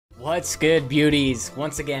What's good, beauties?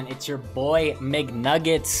 Once again, it's your boy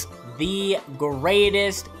Miggnuggets, the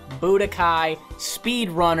greatest Budokai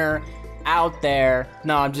speedrunner out there.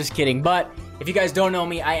 No, I'm just kidding. But if you guys don't know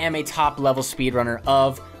me, I am a top level speedrunner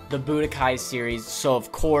of the Budokai series. So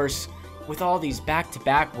of course, with all these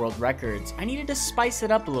back-to-back world records, I needed to spice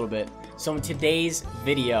it up a little bit. So in today's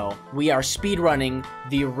video, we are speedrunning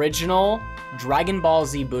the original Dragon Ball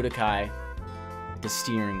Z Budokai, the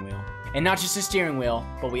steering wheel. And not just a steering wheel,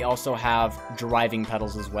 but we also have driving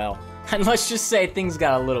pedals as well. And let's just say things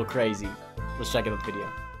got a little crazy. Let's check out the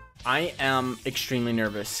video. I am extremely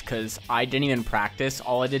nervous because I didn't even practice.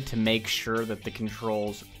 All I did to make sure that the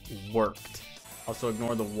controls worked. Also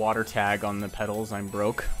ignore the water tag on the pedals. I'm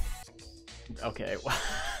broke. Okay.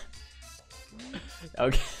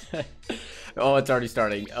 Okay. Oh, it's already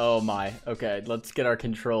starting. Oh my. Okay, let's get our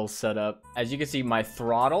controls set up. As you can see, my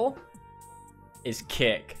throttle is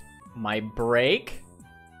kick. My brake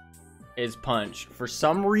is punch. For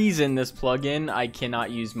some reason, this plugin, I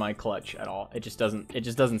cannot use my clutch at all. It just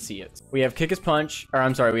doesn't see it. We have kick is punch, or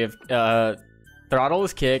I'm sorry, we have throttle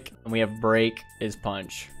is kick, and we have brake is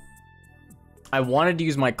punch. I wanted to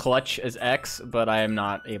use my clutch as X, but I am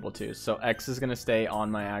not able to. So X is gonna stay on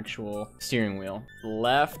my actual steering wheel.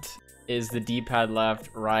 Left is the D-pad left,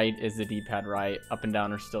 right is the D-pad right. Up and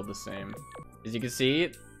down are still the same. As you can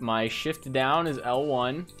see, my shift down is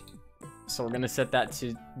L1. So we're gonna set that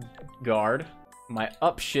to guard. My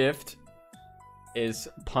upshift is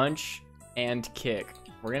punch and kick.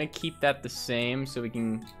 We're gonna keep that the same so we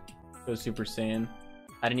can go Super Saiyan.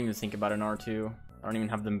 I didn't even think about an R2. I don't even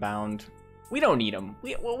have them bound. We don't need them.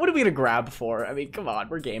 What are we gonna grab for? I mean, come on,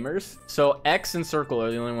 we're gamers. So X and circle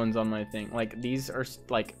are the only ones on my thing. Like these are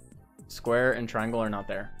like square and triangle are not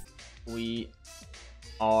there. We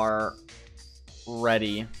are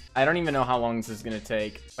ready. I don't even know how long this is gonna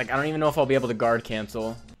take. Like, I don't even know if I'll be able to guard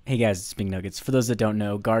cancel. Hey guys, it's Miggnuggets. For those that don't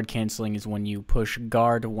know, guard canceling is when you push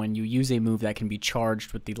guard when you use a move that can be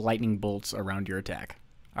charged with the lightning bolts around your attack.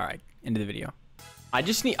 All right, into the video. I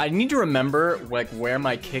need to remember like where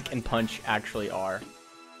my kick and punch actually are.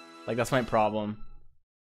 Like that's my problem.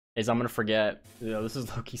 Is I'm gonna forget. You know, this is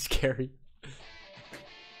low-key scary.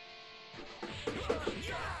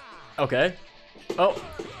 Okay. Oh.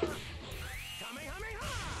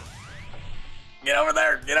 Get over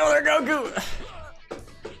there, Goku!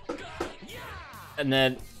 And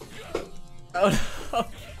then, oh no.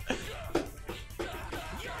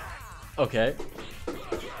 Okay.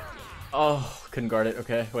 Oh, couldn't guard it.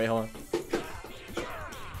 Okay, wait, hold on.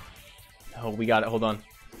 Oh, we got it. Hold on.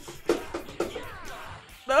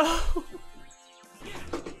 No.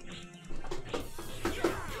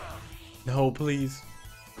 No, please.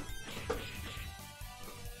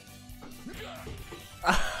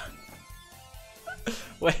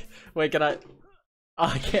 Wait, can I? Oh,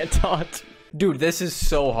 I can't taunt. Dude, this is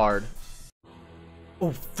so hard.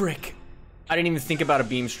 Oh, frick. I didn't even think about a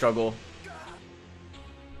beam struggle.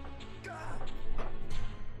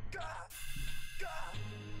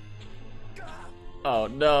 Oh,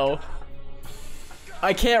 no.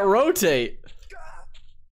 I can't rotate.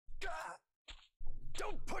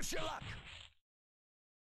 Don't push your luck.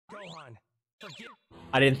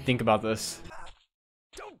 I didn't think about this.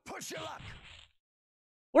 Don't push your luck.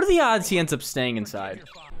 What are the odds he ends up staying inside?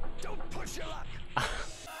 Don't push your luck.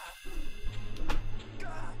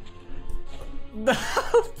 No,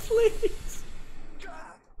 please.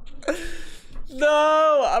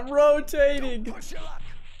 No, I'm rotating.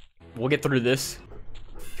 We'll get through this.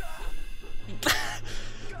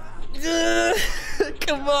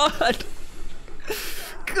 Come on.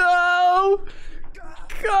 Go.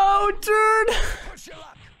 Go, turn.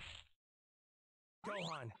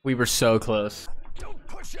 We were so close.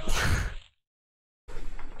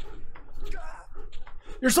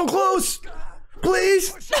 You're so close!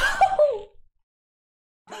 Please! No!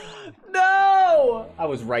 No! I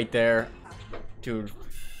was right there. Dude,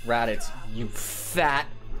 Raditz, you fat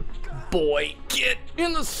boy, get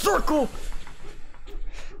in the circle!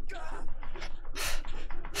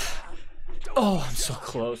 Oh, I'm so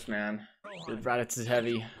close, man. Dude, Raditz is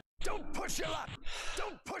heavy. Don't push your luck.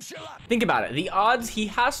 Don't push your luck. Think about it. The odds he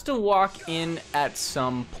has to walk in at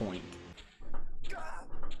some point.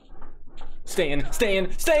 Stay in, stay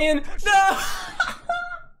in, stay in. No!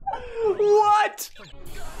 What?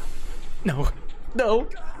 No, no,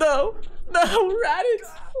 no, no,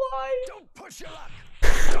 Raditz, why? Don't push your luck.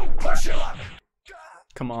 Don't push your luck.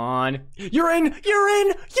 Come on. You're in, you're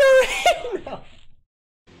in, you're in. No.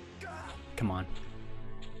 Come on.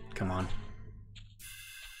 Come on.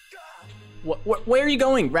 Where are you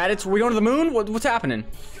going, Raditz? Are we going to the moon? What's happening?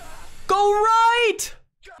 Go right!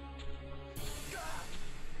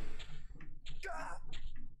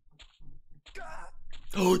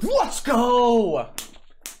 Let's go!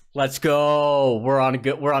 Let's go. We're on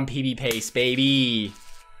PB pace, baby.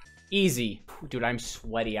 Easy. Dude, I'm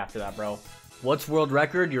sweaty after that, bro. What's world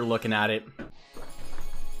record? You're looking at it.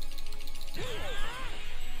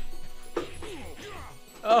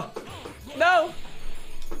 Oh, no.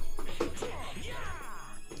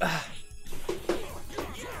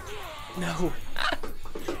 No.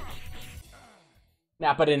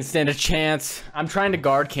 Nappa didn't stand a chance. I'm trying to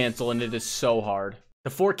guard cancel and it is so hard. The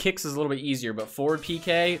 4 kicks is a little bit easier, but forward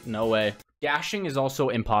PK, no way. Dashing is also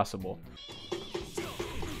impossible.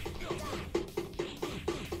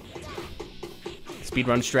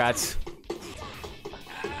 Speedrun strats.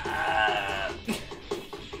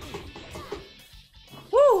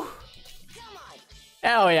 Woo!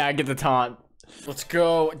 Hell yeah, I get the taunt. Let's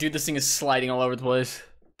go. Dude, this thing is sliding all over the place.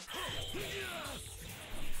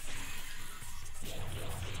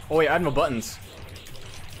 Oh wait, I have no buttons.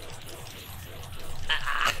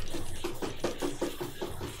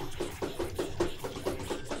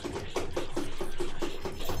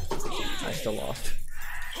 I still lost.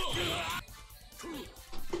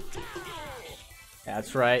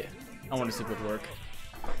 That's right. I want to see if it would work.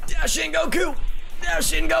 Dash in Goku!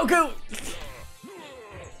 Dash in Goku!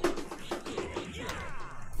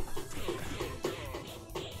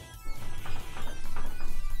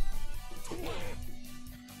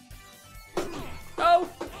 Oh!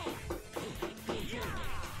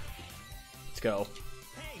 Let's go.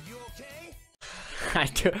 Hey, you okay? I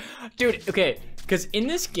do. Dude, okay. Because in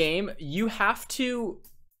this game, you have to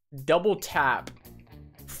double tap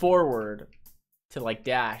forward to like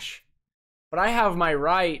dash. But I have my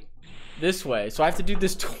right this way, so I have to do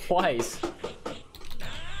this twice.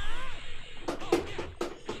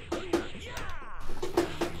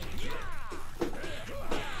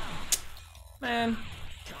 Man.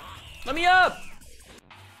 Let me up!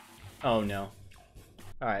 Oh no.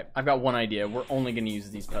 Alright, I've got one idea. We're only gonna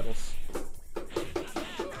use these pedals.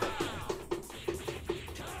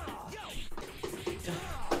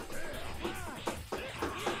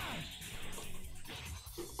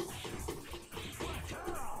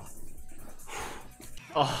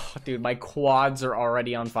 Oh, dude, my quads are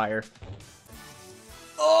already on fire.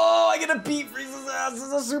 Oh, I get to beat Frieza's ass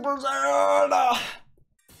as a Super Saiyan! Enough!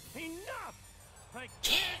 I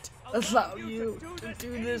Can't allow you to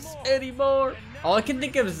do this anymore. All I can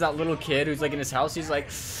think of is that little kid who's like in his house. He's like,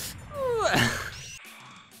 alright,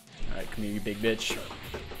 come here, you big bitch.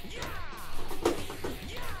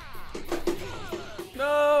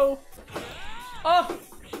 No! Oh!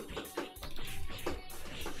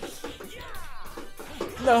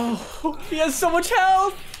 No! He has so much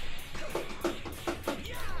health!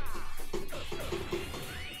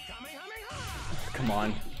 Come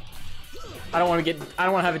on. I don't want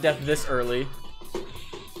to have a death this early.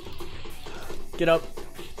 Get up.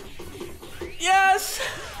 Yes!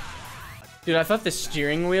 Dude, I thought the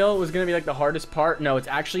steering wheel was gonna be like the hardest part. No, it's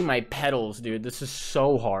actually my pedals, dude. This is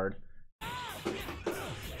so hard.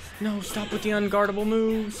 No, stop with the unguardable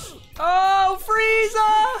moves. Oh,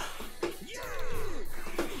 Frieza!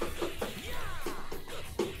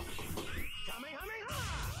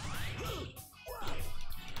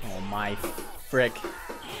 Oh my frick.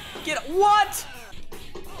 Get what?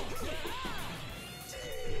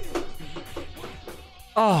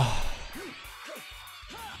 Oh.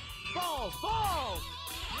 balls, balls!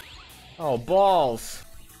 Oh, balls.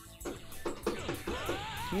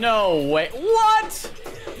 No way. What?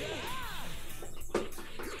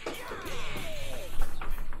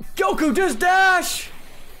 Goku, just dash!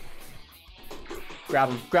 Grab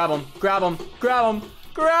him, grab him, grab him, grab him,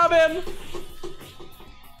 grab him!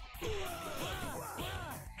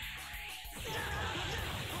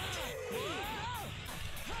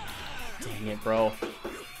 Dang it, bro.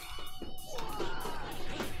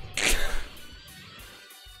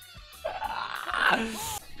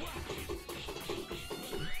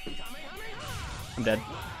 I'm dead.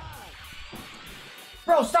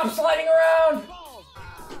 Bro, stop sliding around!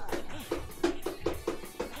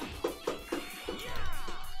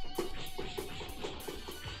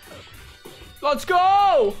 Let's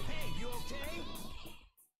go!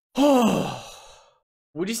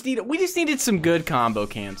 We just needed some good combo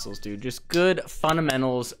cancels, dude. Just good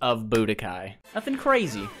fundamentals of Budokai. Nothing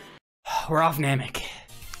crazy. We're off Namek.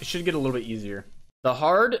 It should get a little bit easier. The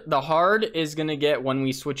hard is gonna get when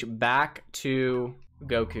we switch back to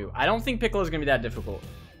Goku. I don't think Piccolo's gonna be that difficult.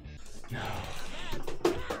 No.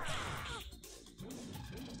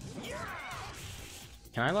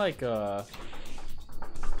 Can I like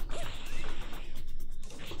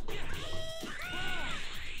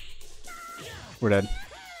We're dead.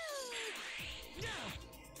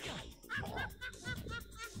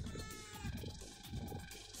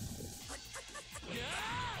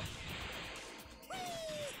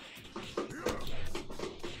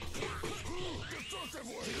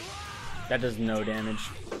 That does no damage.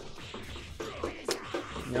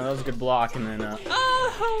 No, that was a good block, and then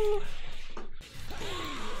oh!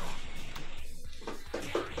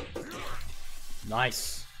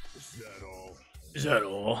 Nice. Is that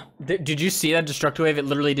all? Did you see that destructive wave? It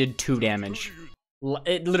literally did 2 damage.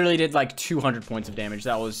 It literally did like 200 points of damage.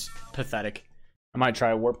 That was pathetic. I might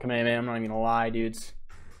try a warp Kamehameha. I'm not even gonna lie, dudes.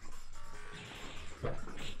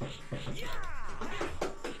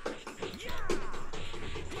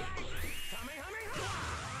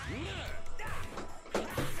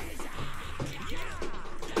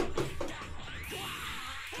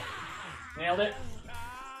 Nailed it.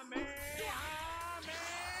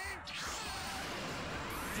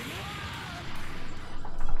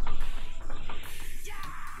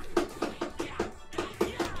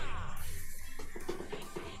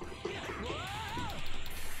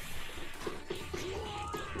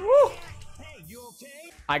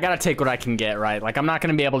 I gotta take what I can get, right? Like, I'm not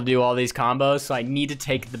gonna be able to do all these combos, so I need to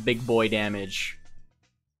take the big boy damage.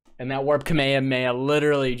 And that warp Kamehameha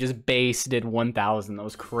literally just base did 1,000. That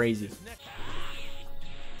was crazy.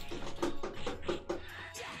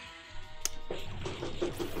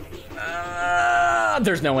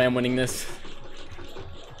 There's no way I'm winning this.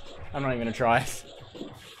 I'm not even gonna try.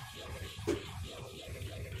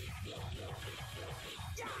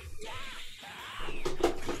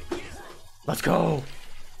 Let's go.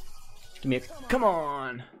 Give me a, come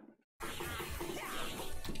on.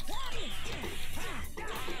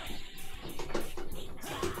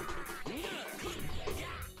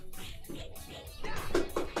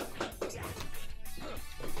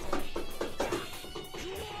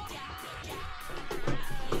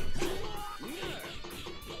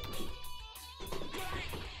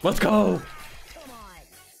 Let's go.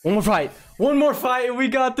 One more fight. One more fight. We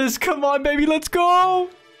got this. Come on, baby. Let's go.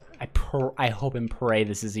 I hope and pray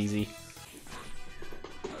this is easy.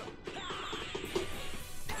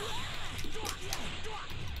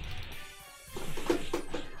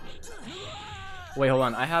 Wait, hold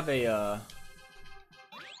on. I have a,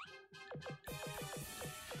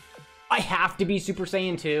 I have to be Super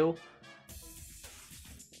Saiyan 2?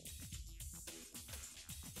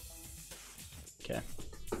 Okay.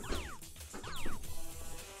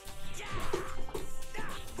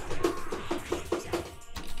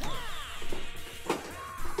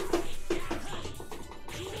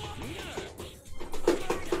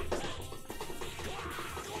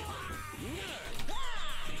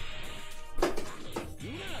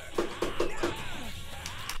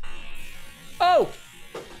 Oh!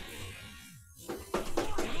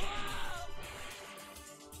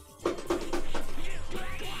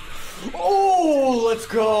 Oh, let's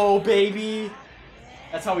go, baby.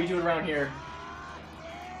 That's how we do it around here.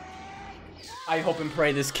 I hope and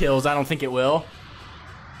pray this kills. I don't think it will.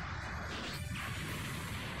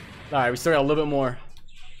 All right, we still got a little bit more.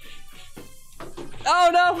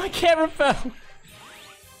 Oh no, my camera fell.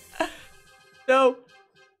 No,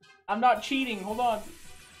 I'm not cheating. Hold on.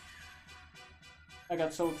 I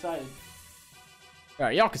got so excited. All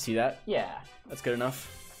right, y'all can see that. Yeah, that's good enough.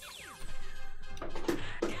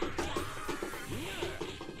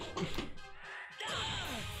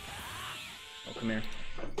 Oh, come here.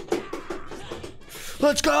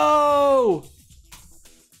 Let's go!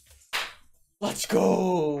 Let's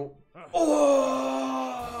go!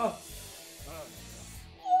 Oh!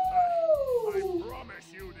 I promise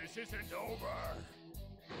you this isn't over.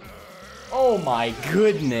 Oh my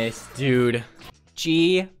goodness, dude.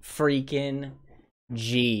 G freaking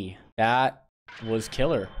G. That was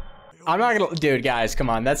killer. I'm not gonna, dude, guys, come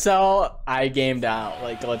on. That's how I gamed out.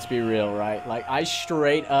 Like, let's be real, right? Like, I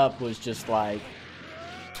straight up was just like,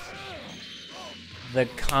 the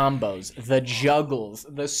combos, the juggles,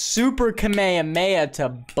 the super Kamehameha to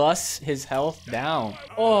bust his health down.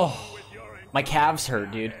 Oh, my calves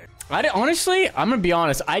hurt, dude. Honestly, I'm gonna be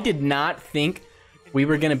honest, I did not think we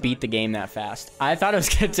were gonna beat the game that fast. I thought it was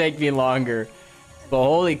gonna take me longer. But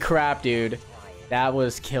holy crap, dude, that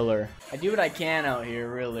was killer. I do what I can out here,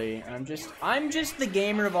 really. I'm just the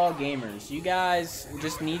gamer of all gamers. You guys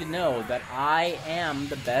just need to know that I am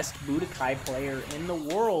the best Budokai player in the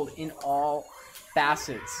world in all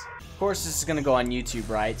facets. Of course, this is gonna go on YouTube,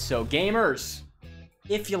 right? So gamers,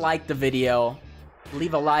 if you liked the video,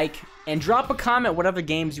 leave a like and drop a comment what other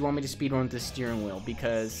games you want me to speedrun with this steering wheel,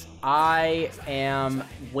 because I am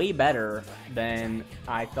way better than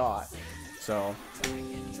I thought. So,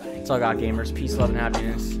 that's all I got, gamers. Peace, love, and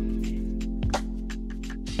happiness.